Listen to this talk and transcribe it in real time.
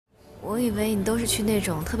我以为你都是去那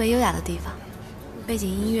种特别优雅的地方，背景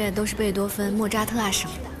音乐都是贝多芬、莫扎特啊什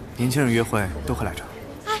么的。年轻人约会都会来这儿。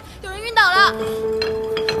哎，有人晕倒了，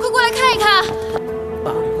快过来看一看！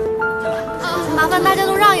麻烦大家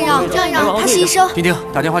都让一让，让一让，他是医生。丁丁，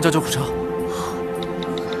打电话叫救护车。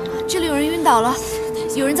这里有人晕倒了，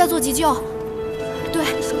有人在做急救。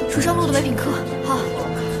对，蜀山路的唯品客。好。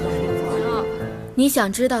你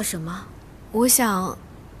想知道什么？我想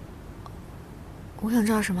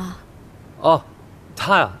知道什么？哦，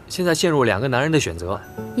他呀，现在陷入2个男人的选择。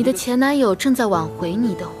你的前男友正在挽回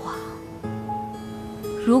你的话，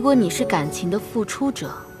如果你是感情的付出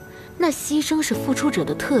者，那牺牲是付出者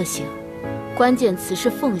的特性。关键词是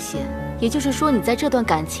奉献，也就是说，你在这段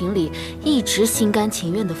感情里一直心甘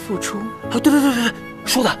情愿的付出。啊，对，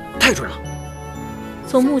说的太准了。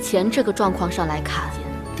从目前这个状况上来看，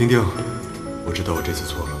丁丁，我知道我这次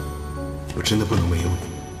错了，我真的不能没有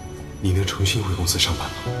你。你能重新回公司上班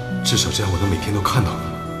吗？至少这样我能每天都看到你。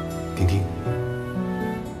丁丁，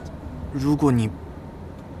如果你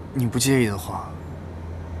不介意的话，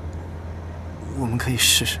我们可以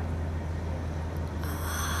试试。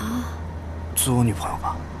做我女朋友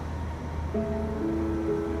吧。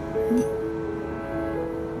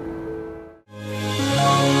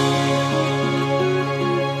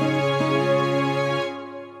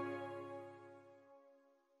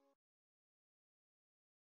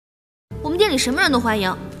我们店里什么人都欢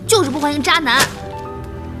迎，就是不欢迎渣男。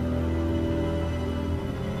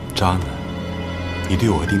渣男？你对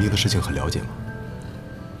我和丁丁的事情很了解吗？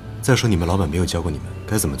再说你们老板没有教过你们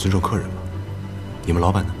该怎么尊重客人吗？你们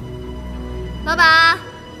老板呢？老板，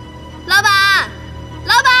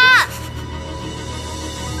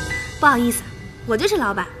不好意思，我就是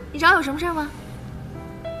老板，你找我有什么事吗？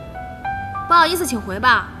不好意思，请回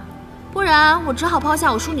吧，不然我只好抛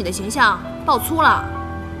下我淑女的形象，爆粗了。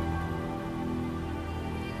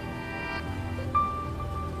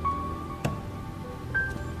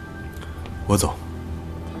我走。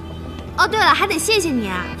哦，对了，还得谢谢你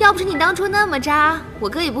啊！要不是你当初那么渣，我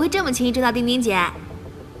哥也不会这么轻易追到丁丁姐。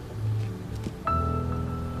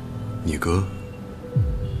你哥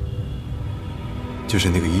就是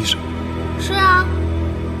那个医生。是啊。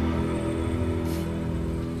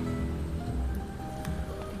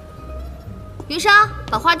云商，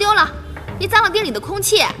把花丢了，别脏了店里的空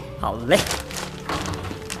气。好嘞。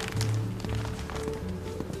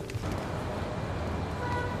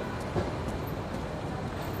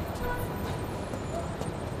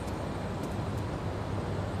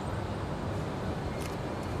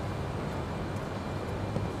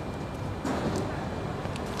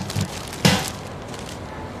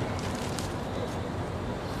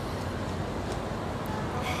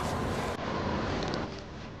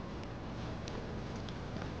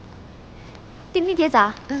丁丁姐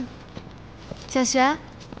早。小璇，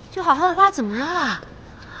这好好的花怎么扔了？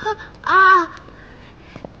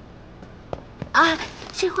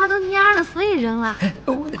这花都蔫了，所以扔了。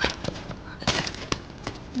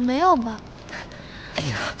没有吧？哎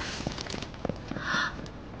呀，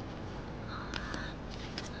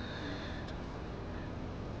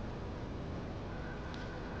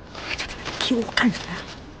听我干什么呀？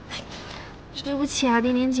对不起啊，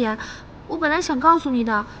丁丁姐，我本来想告诉你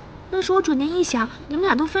的，但是我转念一想，你们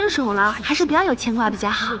俩都分手了，还是不要有牵挂比较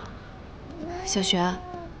好。小璇，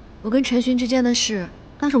我跟陈寻之间的事，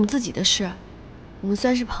那是我们自己的事，我们虽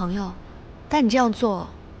然是朋友，但你这样做，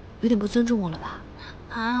有点不尊重我了吧？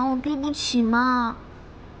我对不起嘛，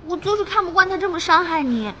我就是看不惯他这么伤害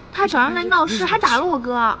你，他找人来闹事，还打了我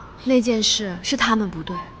哥。那件事是他们不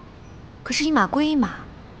对，可是一码归一码，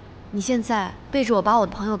你现在背着我把我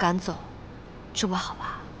的朋友赶走，这不好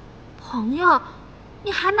吧？朋友？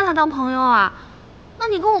你还拿他当朋友啊？那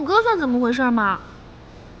你跟我哥算怎么回事嘛？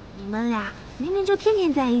你们俩明明就天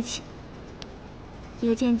天在一起，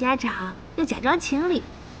又见家长，又假装情侣，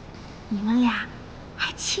你们俩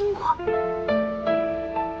还亲过。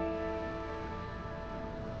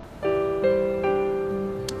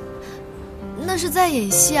那是在演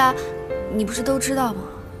戏啊，你不是都知道吗？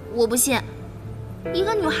我不信，一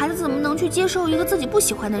个女孩子怎么能去接受一个自己不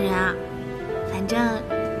喜欢的人啊？反正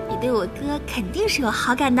你对我哥肯定是有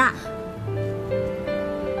好感的。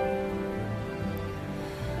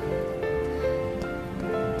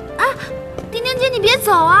丁丁姐，你别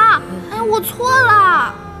走啊！我错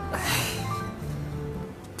了。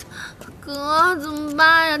哥，怎么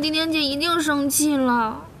办呀？丁丁姐一定生气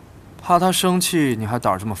了。怕他生气，你还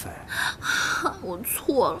胆儿这么肥？我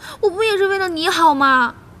错了，我不也是为了你好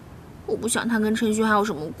吗？我不想他跟陈勋还有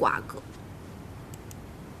什么瓜葛。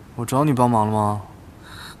我找你帮忙了吗？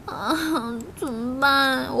怎么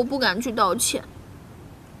办？我不敢去道歉。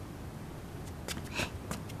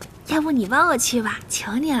要不你帮我去吧，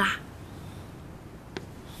求你啦！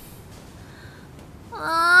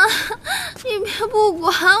啊，你别不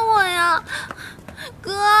管我呀，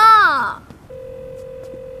哥！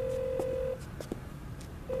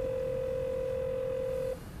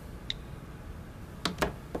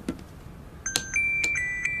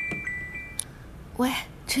喂，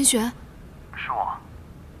陈璇。是我。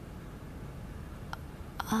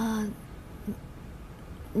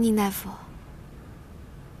宁大夫。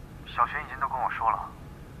小璇已经都跟我说了，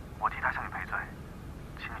我替他向你赔罪，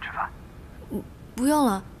请你吃饭。不用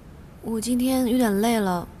了，我今天有点累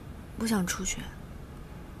了，不想出去。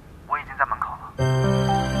我已经在门口了。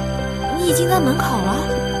你已经在门口了？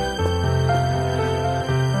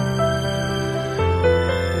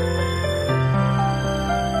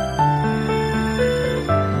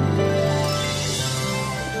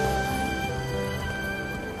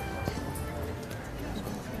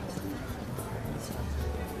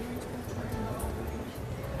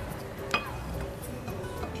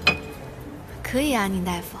可以啊，宁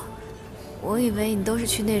大夫。我以为你都是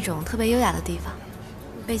去那种特别优雅的地方，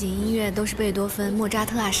背景音乐都是贝多芬、莫扎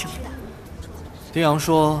特啊什么的。丁阳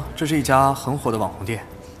说这是一家很火的网红店，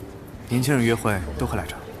年轻人约会都会来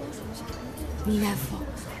这儿。宁大夫，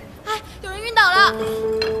哎，有人晕倒了，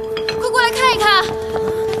快过来看一看！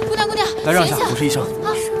姑娘，姑娘，来让一下，我是医生。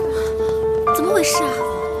啊，怎么回事啊？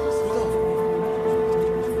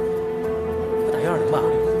不打120吧？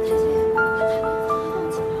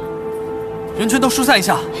人群都疏散一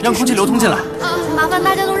下，让空气流通进来。麻烦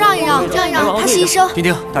大家都让一让，让一让。他是医生。丁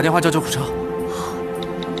丁，打电话叫救护车。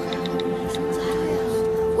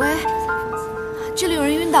喂，这里有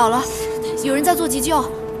人晕倒了，有人在做急救。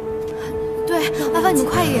对，麻烦你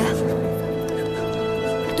们快一点。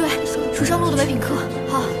对，蜀上路的唯品客。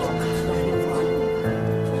好。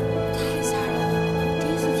太吓人了，第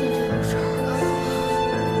一次见这种事儿。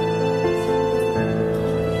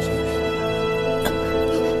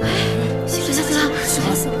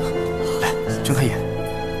死了！来，睁开眼，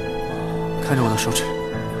看着我的手指，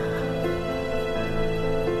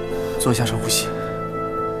做一下深呼吸。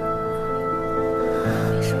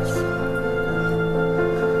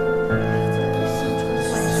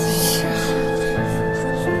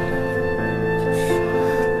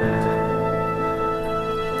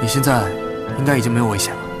你现在应该已经没有危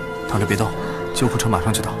险了，躺着别动，救护车马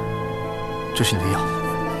上就到。这是你的药。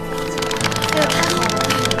哎呦，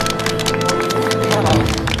太好了！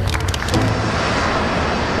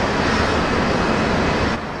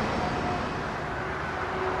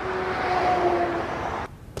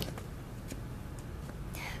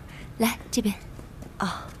来这边。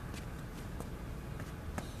啊。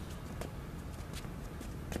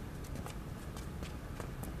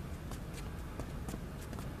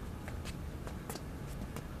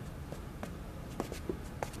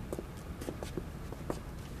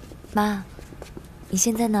妈，你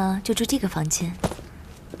现在呢就住这个房间，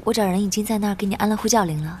我找人已经在那儿给你安了呼叫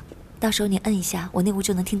铃了，到时候你摁一下，我那屋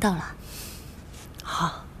就能听到了。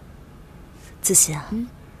好。子欣啊，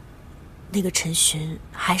那个陈寻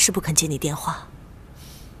还是不肯接你电话。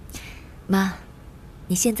妈，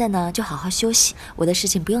你现在呢就好好休息，我的事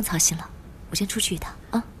情不用操心了，我先出去一趟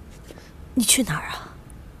啊。你去哪儿啊？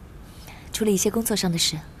处理一些工作上的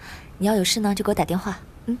事，你要有事呢就给我打电话，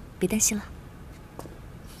别担心了。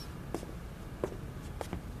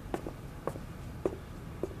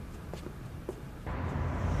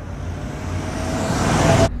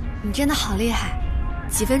你真的好厉害，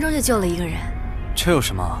几分钟就救了一个人。这有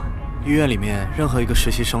什么？医院里面任何一个实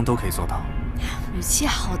习生都可以做到。语气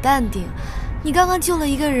好淡定，你刚刚救了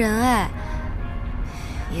一个人哎。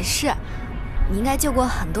也是，你应该救过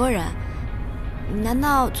很多人，你难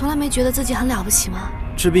道从来没觉得自己很了不起吗？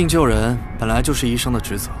治病救人本来就是医生的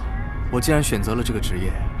职责，我既然选择了这个职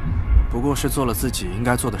业，不过是做了自己应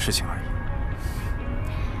该做的事情而已。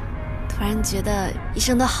突然觉得医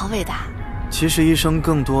生都好伟大。其实医生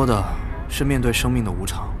更多的是面对生命的无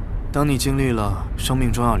常。当你经历了生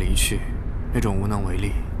命终要离去，那种无能为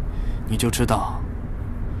力，你就知道，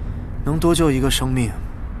能多救一个生命，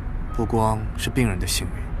不光是病人的幸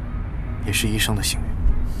运，也是医生的幸运。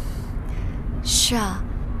是啊，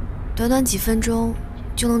短短几分钟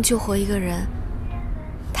就能救活一个人，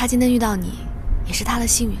他今天遇到你，也是他的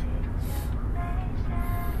幸运。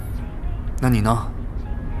那你呢？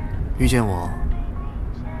遇见我，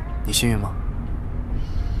你幸运吗？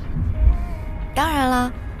当然啦，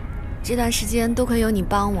这段时间多亏有你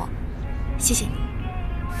帮我，谢谢你。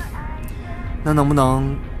那能不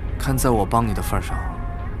能看在我帮你的份上，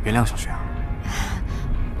原谅小璇啊？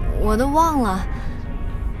我都忘了，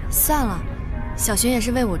算了，小璇也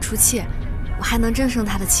是为我出气，我还能真生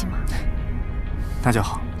他的气吗？那就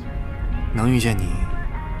好。能遇见你，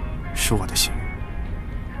是我的幸运。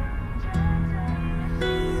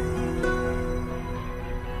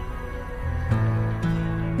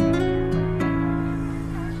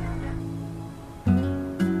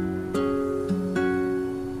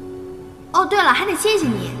哦，对了，还得谢谢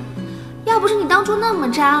你，要不是你当初那么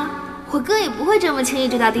渣，我哥也不会这么轻易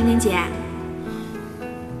追到丁丁姐。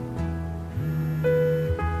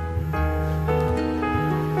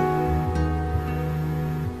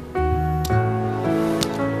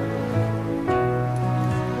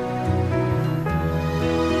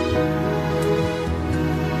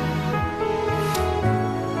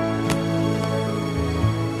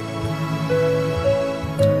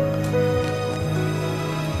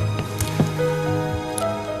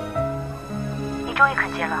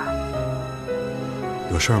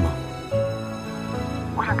有事儿吗？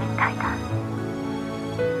我想跟你谈一谈。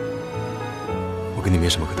我跟你没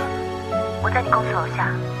什么可谈的。我在你公司楼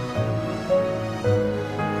下。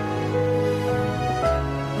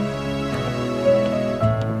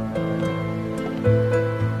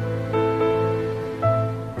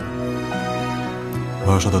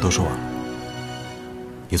我要说的都说完了，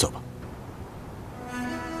你走吧。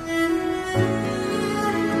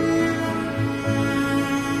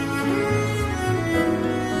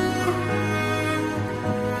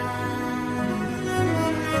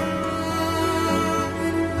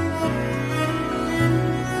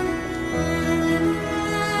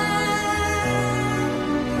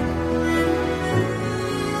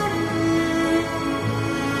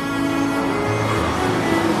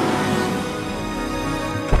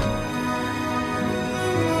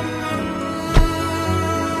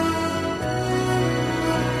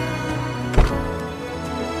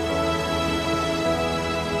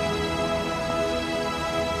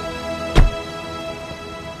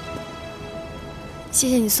谢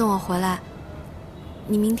谢你送我回来。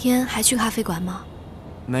你明天还去咖啡馆吗？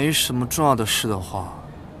没什么重要的事的话，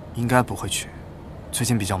应该不会去。最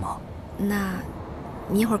近比较忙。那，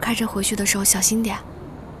你一会儿开车回去的时候小心点。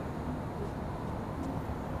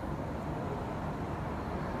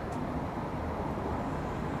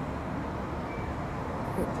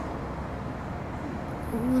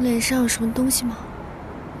我脸上有什么东西吗？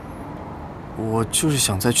我就是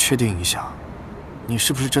想再确定一下，你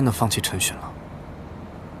是不是真的放弃陈寻了？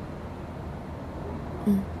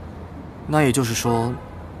那也就是说，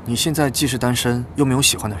你现在既是单身，又没有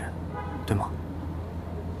喜欢的人，对吗？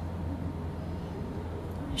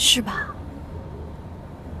是吧？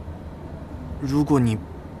如果你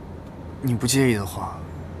不介意的话，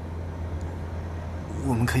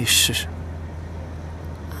我们可以试试。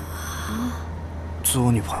做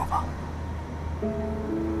我女朋友吧。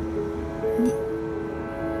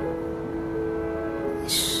你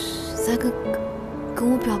是在跟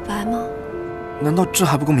我表白吗？难道这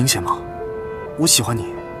还不够明显吗？我喜欢你，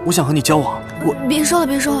我想和你交往。别说了，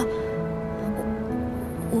别说了。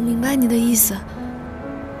我明白你的意思。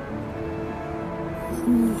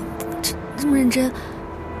你这么认真，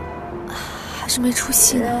还是没出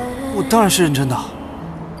息呢。我当然是认真的。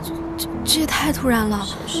这也太突然了，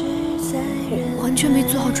我完全没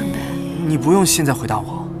做好准备。你不用现在回答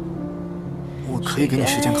我，我可以给你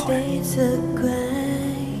时间考虑。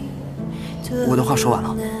我的话说完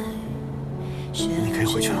了，你可以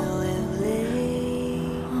回去了。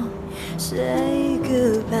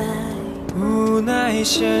无奈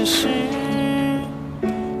现实，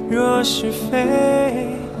若是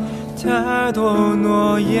非，太多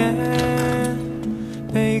诺言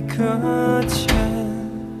被搁浅。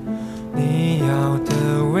你要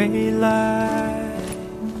的未来，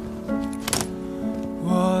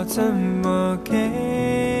我怎么给？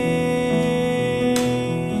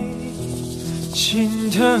心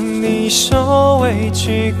疼你受委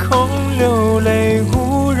屈，空流泪，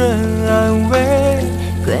无人安慰。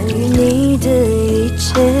关于你的一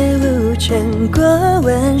切，无权过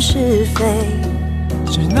问是非，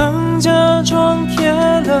只能假装铁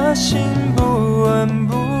了心，不闻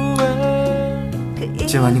不问。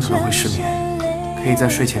今晚你可能会失眠，可以在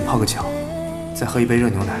睡前泡个脚，再喝一杯热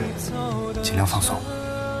牛奶，尽量放松。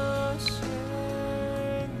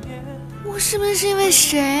我失眠是因为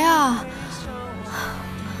谁啊？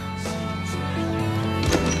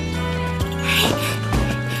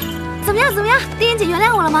怎么样？怎么样？丁丁姐原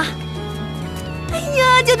谅我了吗？哎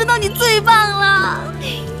呀，就知道你最棒了。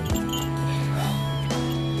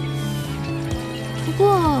不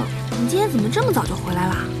过你今天怎么这么早就回来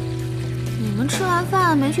了？你们吃完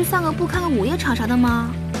饭没去散个步、看个午夜场啥的吗？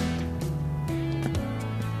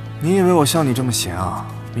你以为我像你这么闲啊？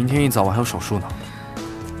明天一早我还有手术呢。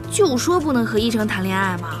就说不能和医生谈恋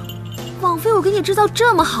爱嘛，枉费我给你制造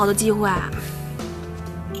这么好的机会。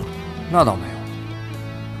那倒没有。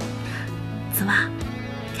怎么，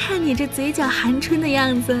看你这嘴角含春的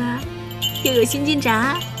样子，又有新进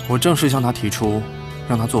展？我正式向他提出，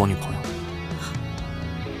让他做我女朋友。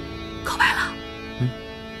告白了？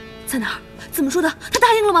在哪儿？怎么说的？他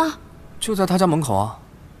答应了吗？就在他家门口啊。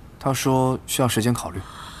他说需要时间考虑。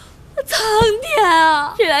苍天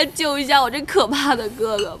啊！谁来救一下我这可怕的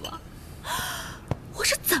哥哥吧！我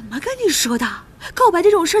是怎么跟你说的？告白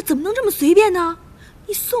这种事儿怎么能这么随便呢？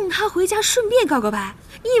你送他回家，顺便告个白，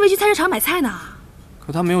你以为去菜市场买菜呢？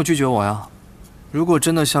可他没有拒绝我呀。如果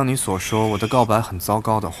真的像你所说，我的告白很糟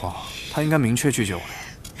糕的话，他应该明确拒绝我呀。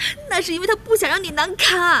那是因为他不想让你难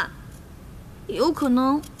堪，也有可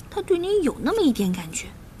能他对你有那么一点感觉。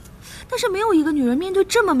但是没有一个女人面对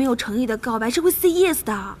这么没有诚意的告白是会 say yes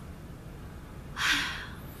的。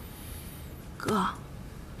哥，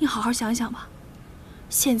你好好想想吧，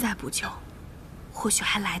现在不救，或许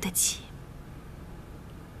还来得及。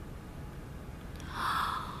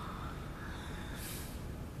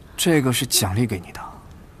这个是奖励给你的，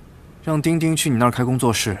让丁丁去你那儿开工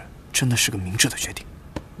作室，真的是个明智的决定。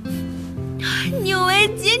宁维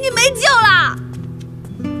吉，你没救了！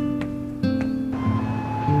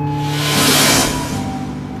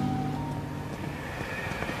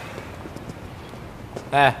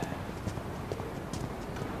哎，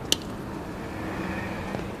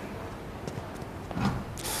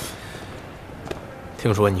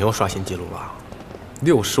听说你又刷新记录了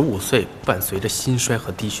，65岁伴随着心衰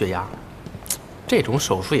和低血压，这种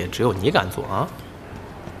手术也只有你敢做啊！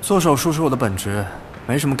做手术是我的本职，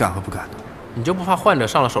没什么敢和不敢的。你就不怕患者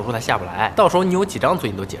上了手术台下不来，到时候你有几张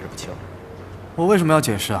嘴你都解释不清？我为什么要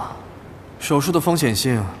解释啊？手术的风险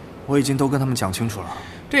性我已经都跟他们讲清楚了。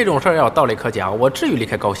这种事儿要有道理可讲，我至于离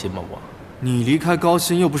开高薪吗？你离开高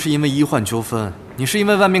薪又不是因为医患纠纷，你是因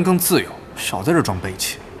为外面更自由。少在这装悲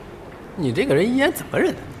戚。你这个人一言怎么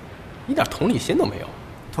忍的？一点同理心都没有。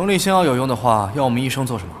同理心要有用的话，要我们医生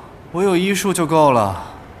做什么？我有医术就够了。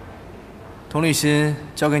同理心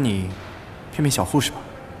交给你，骗骗小护士吧。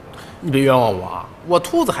你别冤枉我啊！我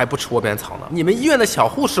兔子还不吃窝边草呢。你们医院的小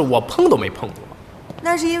护士我碰都没碰过。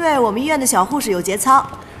那是因为我们医院的小护士有节操。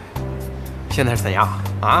现在是怎样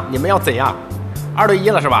啊？你们要怎样？2对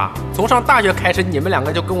1了是吧？从上大学开始，你们2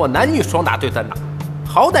个就跟我男女双打对3打。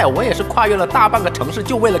好歹我也是跨越了大半个城市，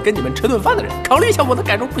就为了跟你们吃顿饭的人。考虑一下我的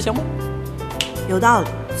感受，不行吗？有道理，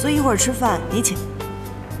所以一会儿吃饭你请。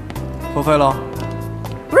付费喽？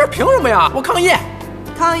不是，凭什么呀？我抗议！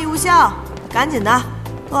抗议无效，赶紧的，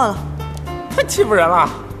饿了。太欺负人了。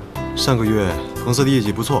上个月公司的业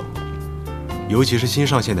绩不错，尤其是新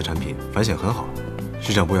上线的产品反响很好，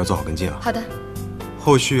市场部要做好跟进啊。好的。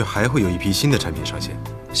后续还会有一批新的产品上线，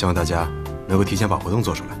希望大家能够提前把活动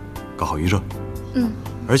做出来，搞好预热。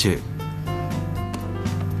而且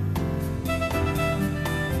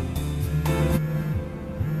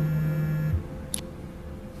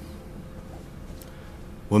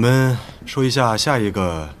我们说一下下一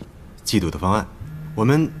个季度的方案。我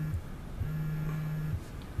们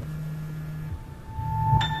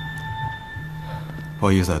不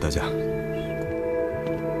好意思啊，大家。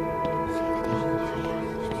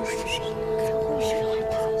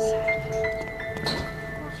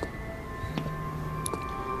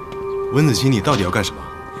温子欣，你到底要干什么？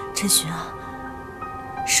陈寻啊，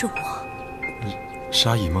是我。是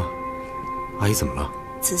阿姨吗？阿姨怎么了？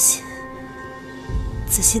子欣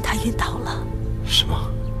她晕倒了。什么？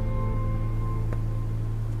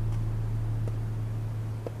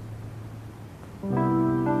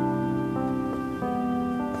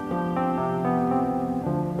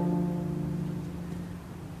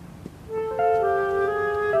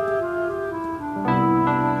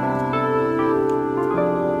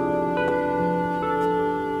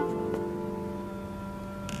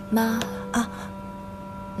妈啊，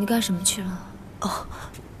你干什么去了？哦，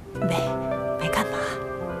没干嘛。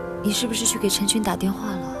你是不是去给陈群打电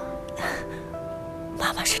话了？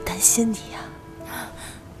妈妈是担心你呀。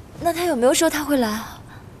那他有没有说他会来啊？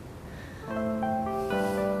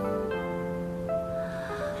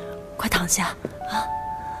快躺下啊！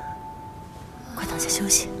快躺下休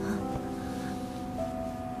息啊！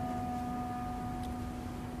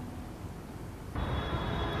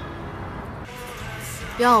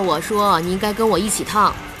要我说，你应该跟我一起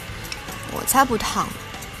烫。我才不烫！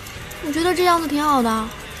我觉得这样子挺好的。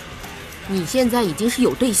你现在已经是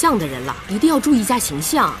有对象的人了，一定要注意一下形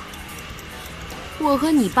象。我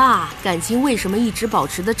和你爸感情为什么一直保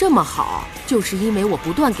持得这么好，就是因为我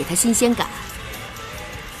不断给他新鲜感。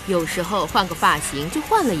有时候换个发型就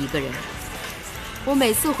换了一个人。我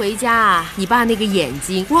每次回家，你爸那个眼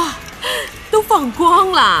睛哇，都放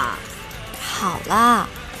光了。好啦，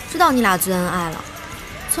知道你俩最恩爱了。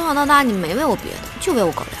从小到大你没喂我别的，就喂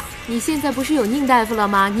我狗粮。你现在不是有宁大夫了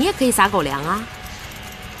吗？你也可以撒狗粮啊。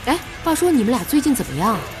哎，话说你们俩最近怎么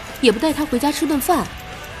样？也不带他回家吃顿饭。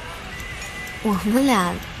我们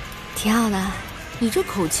俩挺好的。你这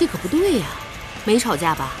口气可不对呀，没吵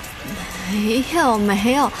架吧？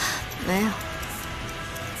没有。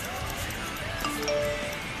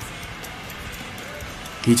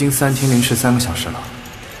已经3天零13个小时了，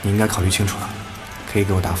你应该考虑清楚了，可以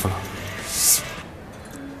给我答复了。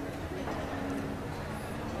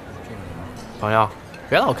朋友，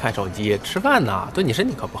别老看手机，吃饭呢，对你身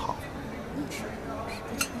体可不好。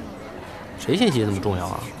谁信息这么重要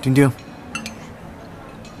啊？丁丁。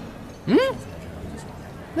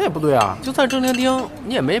那也不对啊，就算郑丁丁，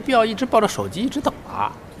你也没必要一直抱着手机一直等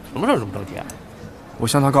啊。什么时候这么着急？我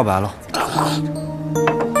向他告白了。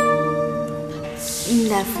宁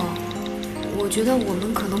大夫，我觉得我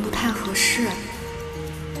们可能不太合适。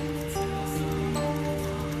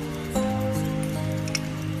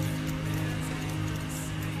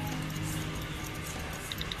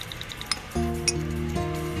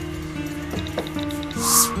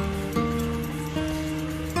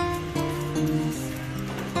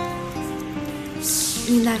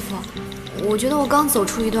宁大夫，我觉得我刚走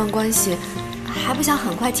出一段关系，还不想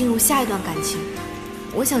很快进入下一段感情。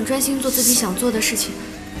我想专心做自己想做的事情，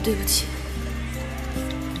对不起，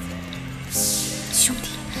兄弟，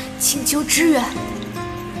请求支援。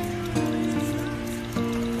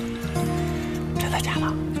真的假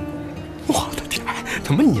的？我的天，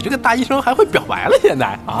怎么你这个大医生还会表白了？现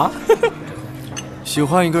在啊？喜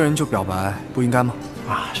欢一个人就表白，不应该吗？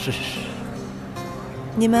啊，是。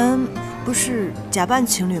你们不是假扮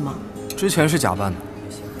情侣吗？之前是假扮的，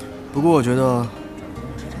不过我觉得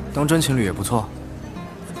当真情侣也不错。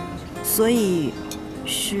所以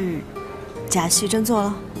是假戏真做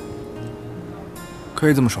了？可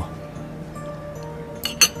以这么说。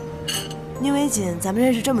宁伟锦，咱们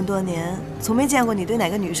认识这么多年，从没见过你对哪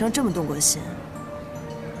个女生这么动过心。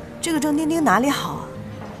这个郑丁丁哪里好啊？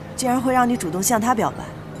竟然会让你主动向他表白。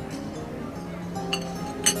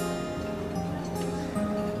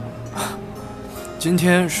今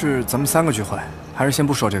天是咱们3个聚会，还是先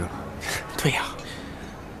不说这个了？对呀，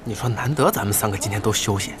你说难得咱们3个今天都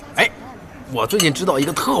休息，哎，我最近知道一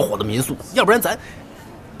个特火的民宿，要不然咱，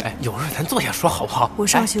有事咱坐下说好不好？我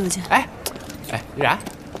上洗手间。依然，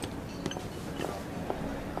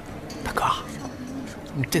大哥，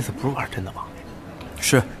你这次不是玩真的吧？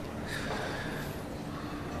是。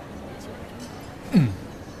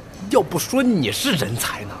要不说你是人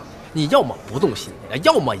才呢，你要么不动心，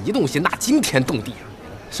要么一动心那惊天动地。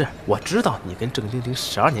是，我知道你跟郑丁丁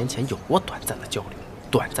12年前有过短暂的交流，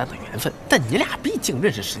短暂的缘分，但你俩毕竟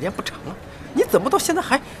认识时间不长啊，你怎么到现在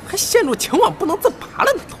还陷入情网不能自拔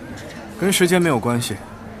了呢？跟时间没有关系，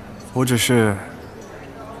我只是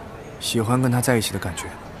喜欢跟他在一起的感觉。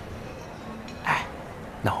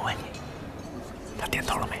那我问你，他点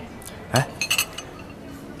头了没？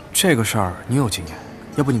这个事儿你有经验，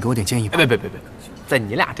要不你给我点建议吧？别，在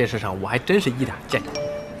你俩这事上，我还真是一点建议。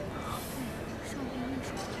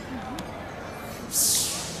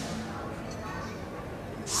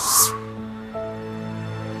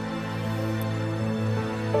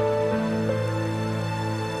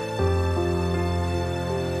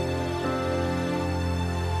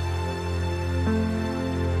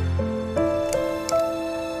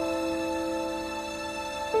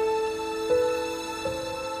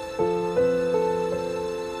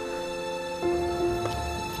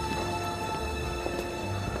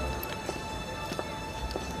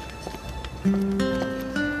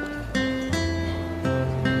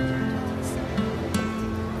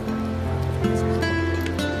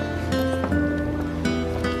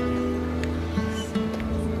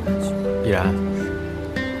依然，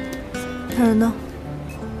他人呢？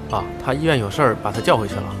他医院有事儿，把他叫回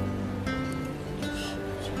去了。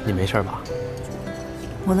你没事吧？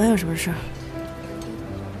我能有什么事？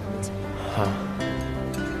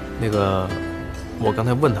那个，我刚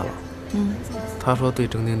才问他了，他说对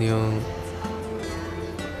郑丁丁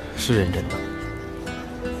是认真的。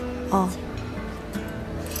哦，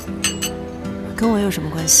跟我有什么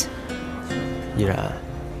关系？依然，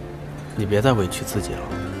你别再委屈自己了，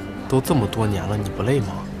都这么多年了，你不累吗？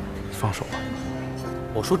放手吧。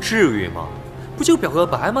我说至于吗？不就表个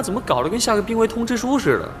白吗？怎么搞得跟下个病危通知书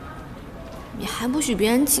似的？你还不许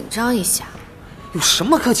别人紧张一下？有什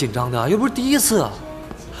么可紧张的？又不是第一次。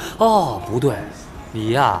哦，不对，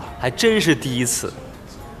你呀还真是第一次。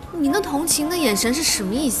你那同情的眼神是什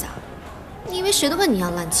么意思啊？你以为谁都跟你一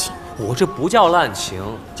样滥情？我这不叫滥情，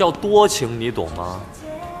叫多情，你懂吗？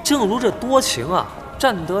正如这多情啊，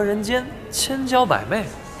占得人间千娇百媚。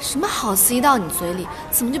什么好词一到你嘴里，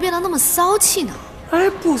怎么就变得那么骚气呢？哎，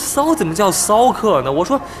不骚怎么叫骚客呢？我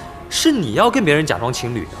说，是你要跟别人假装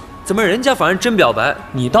情侣的，怎么人家反而真表白，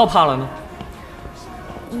你倒怕了呢？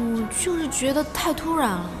就是觉得太突然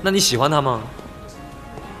了。那你喜欢他吗？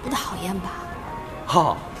不讨厌吧？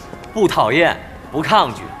哦，不讨厌，不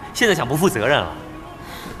抗拒，现在想不负责任了。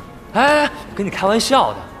哎，跟你开玩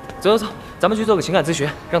笑的。走走走，咱们去做个情感咨询，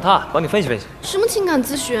让他帮你分析分析。什么情感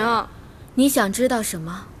咨询啊？你想知道什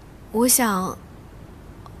么？我想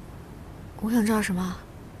知道什么？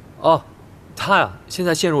哦，他呀，现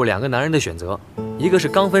在陷入2个男人的选择，一个是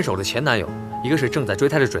刚分手的前男友，一个是正在追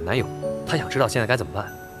他的准男友。他想知道现在该怎么办。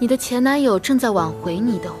你的前男友正在挽回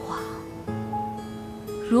你的话，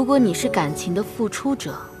如果你是感情的付出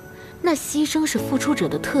者，那牺牲是付出者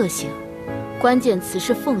的特性，关键词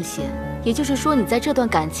是奉献，也就是说你在这段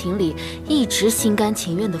感情里一直心甘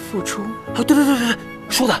情愿的付出。啊，对，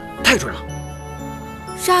说的太准了。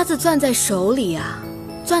沙子攥在手里啊，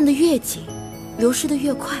攥得越紧，流失得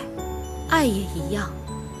越快。爱也一样，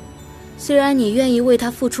虽然你愿意为他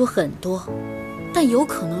付出很多，但有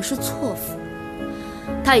可能是错付。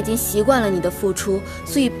他已经习惯了你的付出，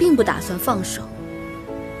所以并不打算放手。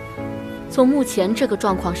从目前这个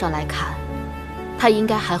状况上来看，他应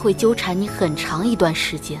该还会纠缠你很长一段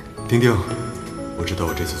时间。丁丁，我知道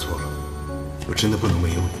我这次错了，我真的不能没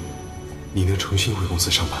有你。你能重新回公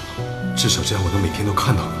司上班吗？至少这样我能每天都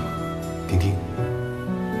看到你。丁丁，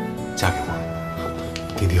嫁给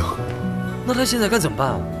我。丁丁，那他现在该怎么办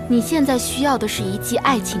啊？你现在需要的是一剂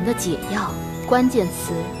爱情的解药，关键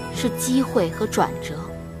词是机会和转折。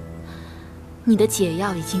你的解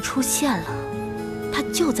药已经出现了，它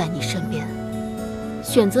就在你身边，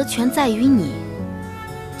选择权在于你，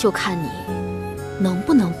就看你能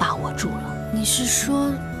不能把握住了。你是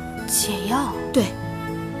说解药？对，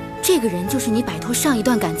这个人就是你摆脱上一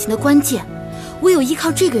段感情的关键，唯有依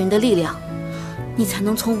靠这个人的力量，你才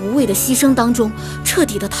能从无谓的牺牲当中彻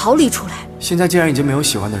底的逃离出来。现在既然已经没有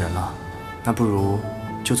喜欢的人了，那不如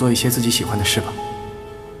就做一些自己喜欢的事吧。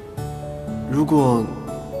如果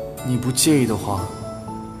你不介意的话，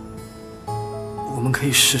我们可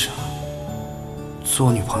以试试做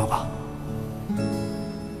我女朋友吧。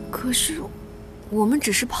可是我们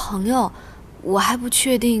只是朋友，我还不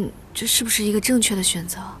确定这是不是一个正确的选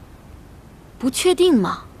择。不确定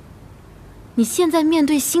吗？你现在面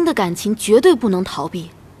对新的感情绝对不能逃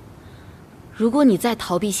避。如果你再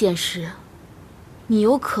逃避现实，你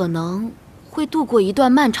有可能会度过一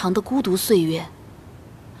段漫长的孤独岁月，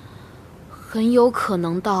很有可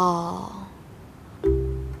能到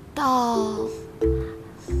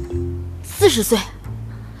40岁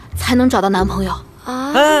才能找到男朋友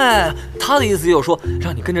啊！哎，他的意思就是说，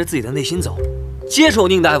让你跟着自己的内心走，接受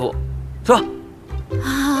宁大夫，是吧？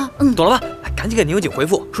啊，懂了吧？赶紧给宁有景回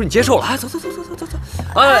复，说你接受了。哎，走。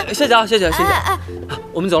哎，谢谢啊，谢谢。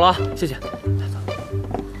我们走了啊，谢谢。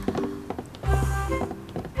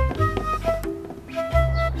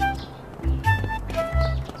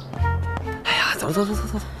哎呀，走。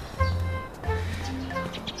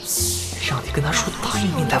让你跟他说答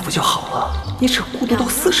应宁大夫就好了，你这孤独到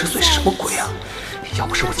40岁是什么鬼啊？要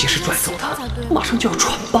不是我及时拽走他，马上就要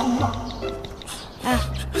穿帮了。哎，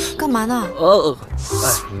干嘛呢？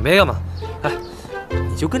没干嘛。哎，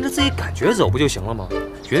你就跟着自己感觉走不就行了吗？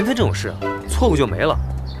缘分这种事，错过就没了。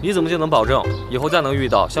你怎么就能保证以后再能遇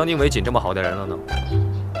到像宁伟锦这么好的人了呢？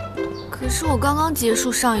可是我刚刚结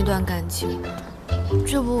束上一段感情，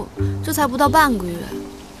这才不到半个月。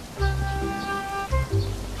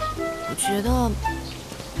我觉得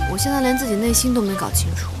我现在连自己内心都没搞清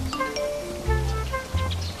楚。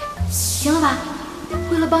行了吧？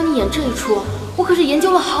为了帮你演这一出，我可是研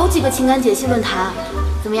究了好几个情感解析论坛。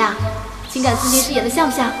怎么样？情感咨询师演的像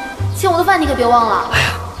不像？欠我的饭你可别忘了。哎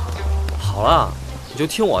呀，好了，你就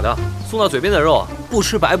听我的，送到嘴边的肉不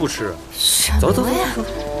吃白不吃。走。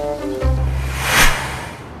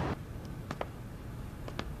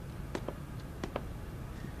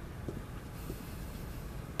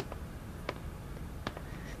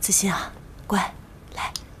子欣啊，乖，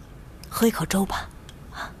来，喝一口粥吧。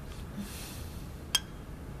啊，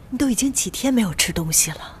你都已经几天没有吃东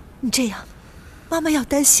西了，你这样，妈妈要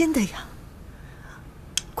担心的呀。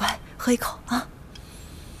乖，喝一口啊。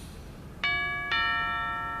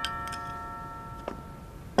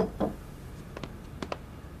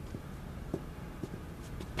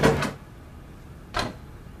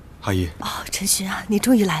阿姨。哦，陈寻啊，你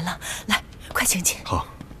终于来了，来，快请进。好。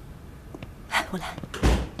来，我来。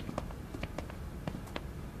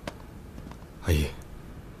阿姨，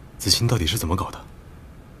子欣到底是怎么搞的？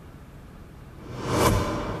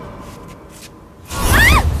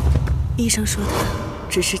医生说他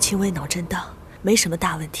只是轻微脑震荡，没什么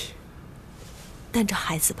大问题。但这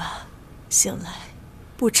孩子吧，醒来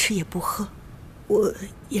不吃也不喝，我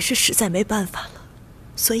也是实在没办法了，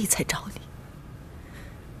所以才找你。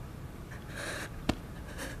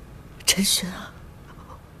陈寻啊，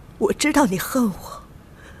我知道你恨我，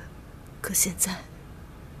可现在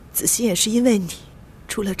子欣也是因为你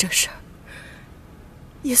出了这事儿，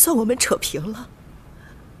也算我们扯平了。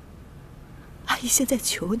阿姨现在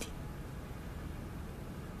求你，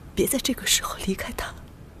别在这个时候离开他，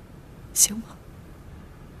行吗？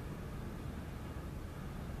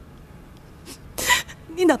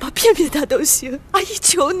你哪怕骗骗他都行，阿姨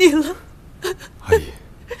求你了。阿姨，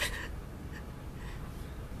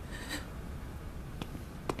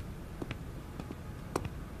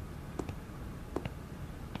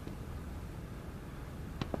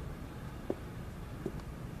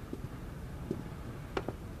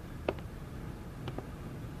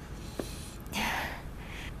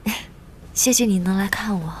谢谢你能来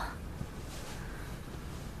看我。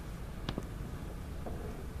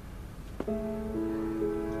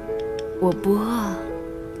我不饿。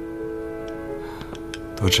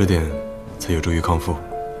多吃点才有助于康复。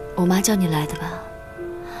我妈叫你来的吧？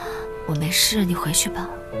我没事，你回去吧。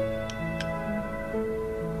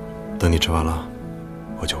等你吃完了，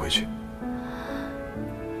我就回去。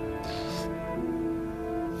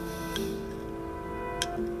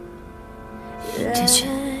真是，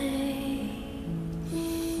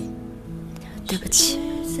对不起。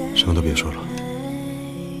什么都别说了，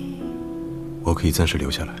我可以暂时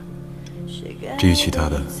留下来。至于其他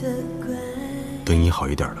的，等你好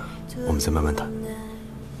一点了，我们再慢慢谈。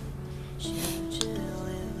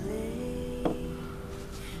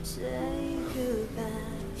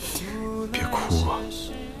别哭啊，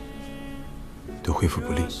对恢复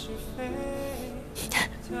不利。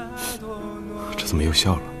这怎么又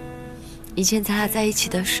笑了？以前咱俩在一起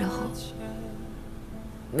的时候，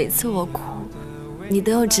每次我哭，你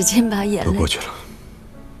都用纸巾把眼泪……都过去了。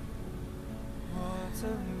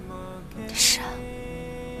是啊，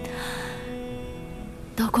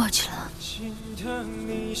都过去了，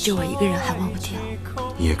就我一个人还忘不掉。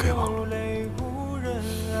你也该忘了。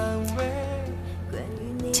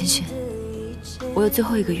陈寻，我有最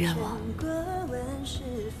后一个愿望，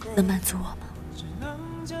能满足我吗？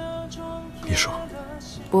你说。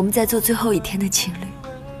我们再做最后一天的情侣，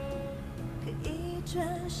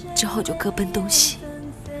之后就各奔东西，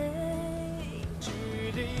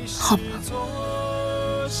好吗？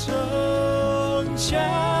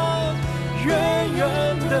远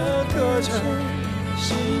远的隔着，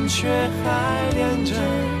心却还连着。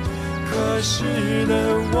可是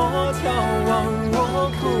的我眺望，我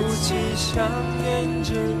哭泣，想念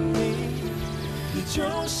着你。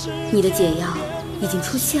你的解药已经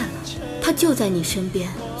出现了，它就在你身边，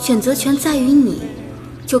选择权在于你，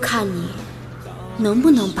就看你能不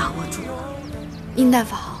能把握住了。殷大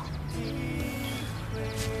夫好。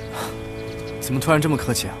怎么突然这么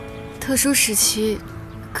客气啊？特殊时期，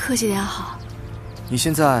客气点好。你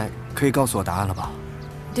现在可以告诉我答案了吧？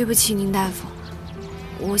对不起，宁大夫，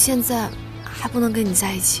我现在还不能跟你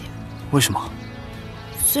在一起。为什么？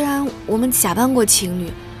虽然我们假扮过情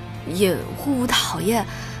侣，也互不讨厌，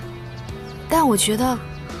但我觉得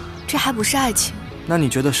这还不是爱情。那你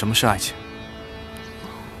觉得什么是爱情？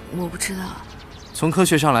我不知道。从科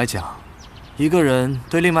学上来讲，一个人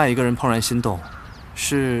对另外一个人怦然心动，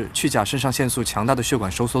是去甲肾上腺素强大的血管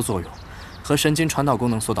收缩作用和神经传导功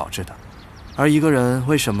能所导致的。而一个人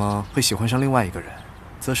为什么会喜欢上另外一个人，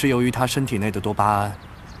则是由于他身体内的多巴胺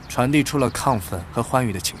传递出了亢奋和欢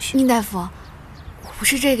愉的情绪。宁大夫，我不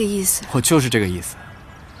是这个意思。我就是这个意思。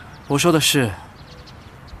我说的是，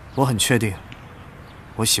我很确定，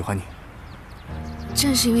我喜欢你。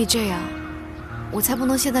正是因为这样，我才不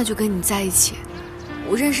能现在就跟你在一起。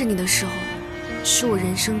我认识你的时候，是我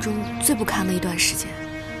人生中最不堪的一段时间，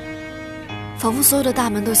仿佛所有的大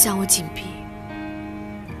门都向我紧闭，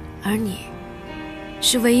而你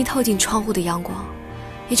是唯一透进窗户的阳光。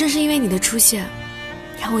也正是因为你的出现，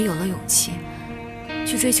让我有了勇气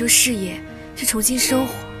去追求事业，去重新生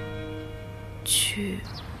活，去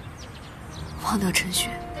忘掉陈寻。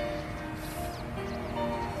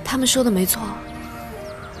他们说的没错，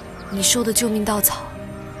你是我的救命稻草，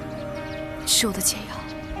是我的解药。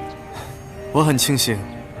我很庆幸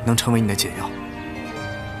能成为你的解药。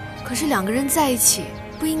可是两个人在一起，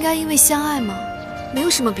不应该因为相爱吗？没有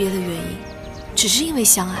什么别的原因，只是因为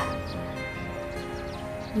相爱。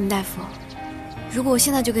宁大夫，如果我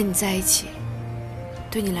现在就跟你在一起，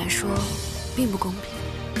对你来说并不公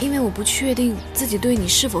平，因为我不确定自己对你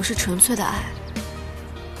是否是纯粹的爱，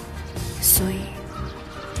所以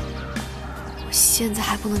我现在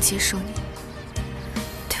还不能接受你。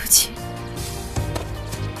对不起。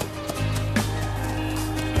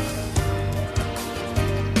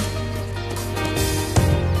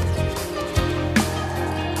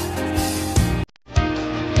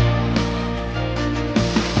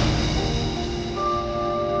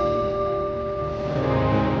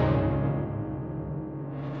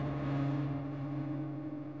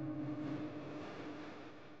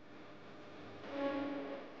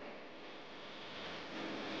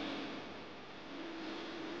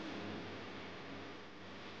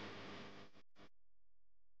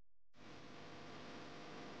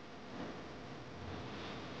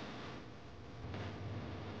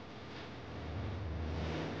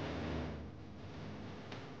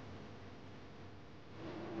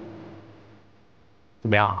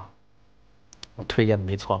么样？我推荐的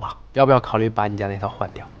没错吧？要不要考虑把你家那套换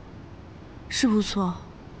掉？是不错，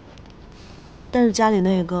但是家里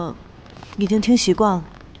那个已经听习惯了，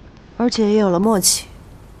而且也有了默契。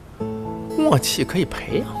默契可以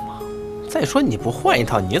培养嘛。再说你不换一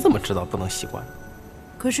套，你怎么知道不能习惯？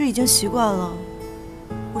可是已经习惯了，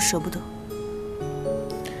我舍不得。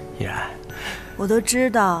依然，我都知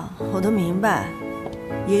道，我都明白，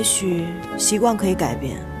也许习惯可以改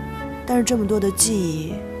变，但是这么多的记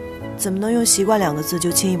忆，怎么能用习惯2个字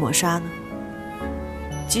就轻易抹杀呢？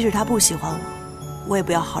即使他不喜欢我，我也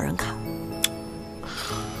不要好人卡。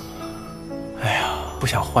哎呀，不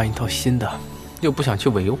想换一套新的，又不想去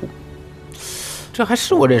维护，这还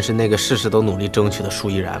是我认识那个事事都努力争取的舒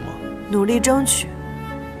依然吗？努力争取，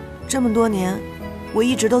这么多年，我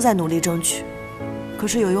一直都在努力争取，可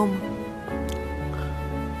是有用吗？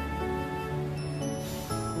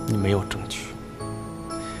你没有争取，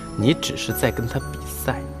你只是在跟他比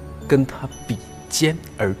赛，跟他比肩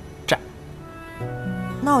而战。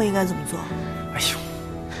那我应该怎么做？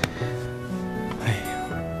哎呀，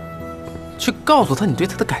去告诉他你对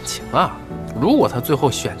他的感情啊！如果他最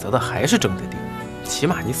后选择的还是郑丁丁，起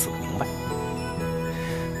码你死得明白，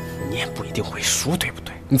你也不一定会输，对不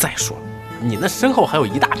对？你再说，你那身后还有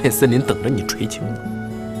一大片森林等着你垂青呢。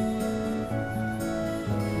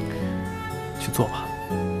去做吧，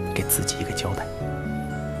给自己一个交代。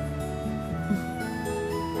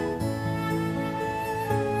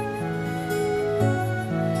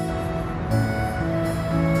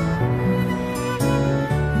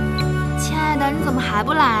亲爱的，你怎么还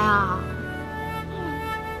不来啊？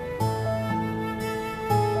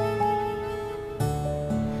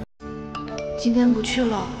今天不去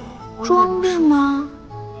了。装病吗？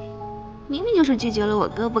明明就是拒绝了我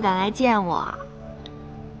哥，不敢来见我。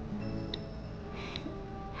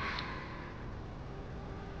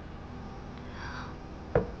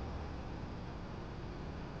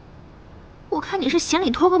我看你是嫌里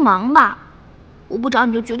托个忙吧，我不找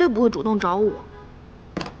你就绝对不会主动找我。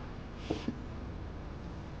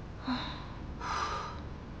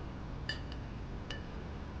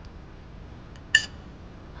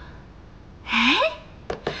哎，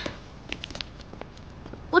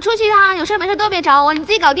我出去一趟，有事没事都别找我，你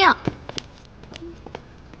自己搞定。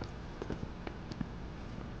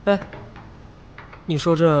哎，你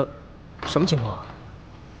说这什么情况啊？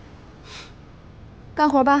干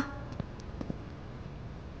活吧。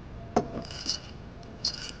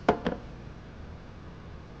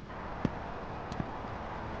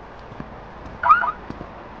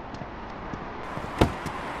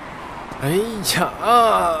哎呀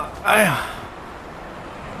啊！哎呀！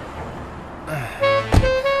哎。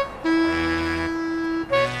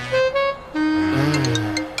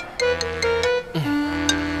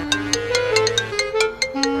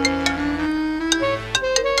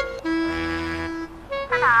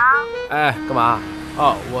在哪儿？哎，干嘛？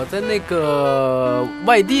哦，我在那个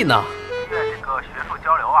外地呢。这个学术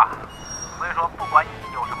交流啊，所以说不管你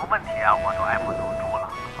有什么问题啊，我都爱不走住了。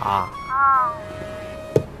啊。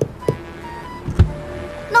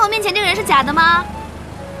那我面前这个人是假的吗？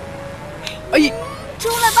哎，出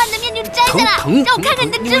来，把你的面具摘下来，让我看看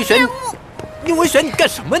你的真面目。宁伟选，你干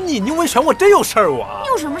什么你？宁伟选，我真有事儿我。你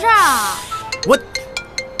有什么事儿啊？我，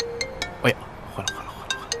哎呀，坏了！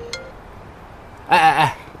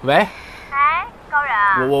哎，喂。哎，高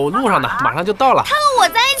远。我路上呢，马上就到了。他和我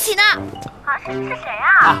在一起呢。啊，是谁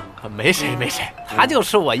呀？啊，没谁，他就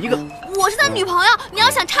是我一个。我是他女朋友，你要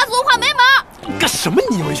想插足的话没门。你干什么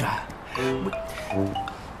你宁伟选？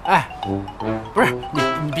哎，不是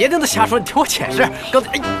你别跟他瞎说，你听我解释。刚才，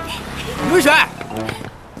哎，宁伟选，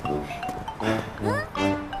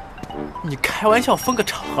你开玩笑分个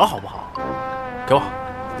场合好不好？给我。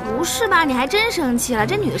不是吧？你还真生气了？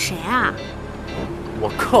这女的谁啊？我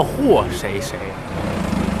客户谁？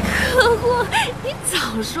客户？你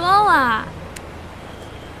早说嘛！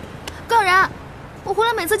高然，我回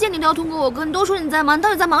来每次见你都要通过我哥，你都说你在忙，你到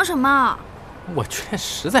底在忙什么？我确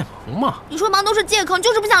实在忙嘛。你说忙都是借口，你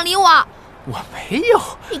就是不想理我。我没有。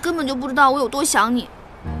你根本就不知道我有多想你。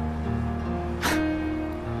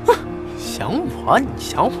想我？你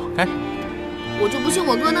想我干什么？我就不信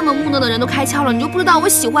我哥那么木讷的人都开窍了，你就不知道我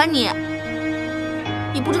喜欢你？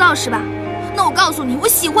你不知道是吧？那我告诉你，我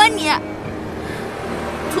喜欢你。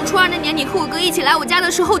从初2那年你和我哥一起来我家的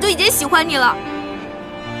时候，我就已经喜欢你了。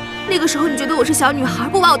那个时候你觉得我是小女孩，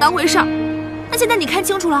不把我当回事儿。那现在你看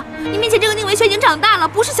清楚了，你面前这个宁维轩已经长大了，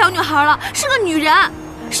不是小女孩了，是个女人，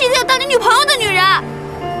是一个要当你女朋友的女人。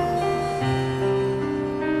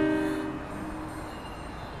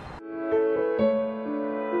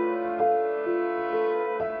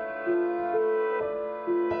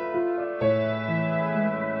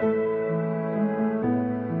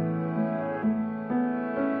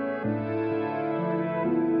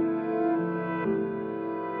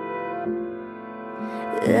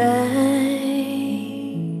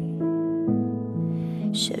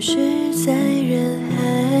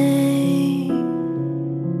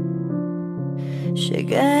却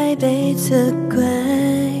该被责怪，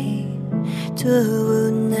多无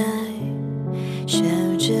奈，笑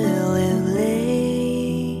着流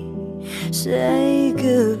泪 ，Say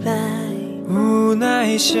goodbye。无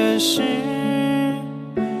奈现实，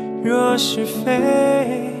若是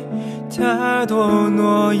非，太多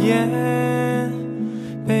诺言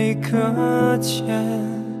被搁浅，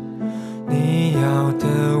你要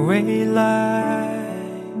的未来，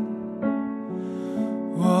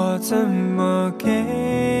我怎么给？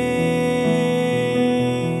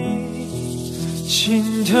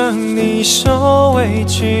心疼你受委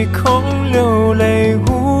屈，空流泪，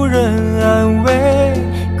无人安慰。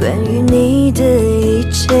关于你的一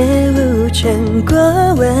切，无权过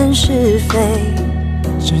问是非，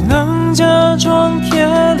只能假装铁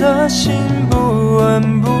了心，不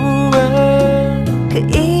闻不问。可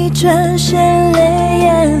一转身，泪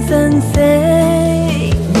眼纷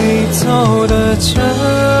飞。你走的这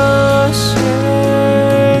些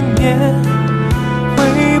年，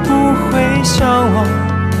会不会想我？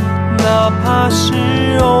哪怕是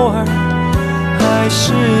偶尔，还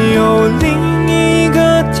是有另一个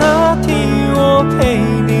他替我陪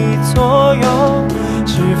你左右？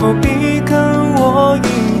是否比跟我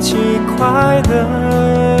一起快乐？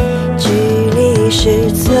距离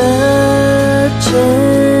是则真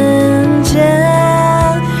假，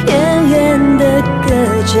远远的隔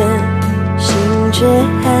着，心却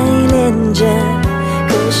还连着。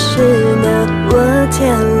可是呢，我眺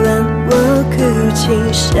望，我哭泣，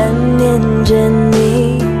想念着你，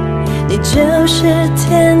你就是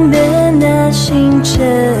天边那星辰，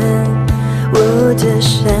我的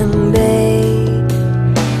伤悲。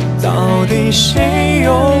到底谁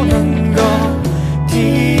又能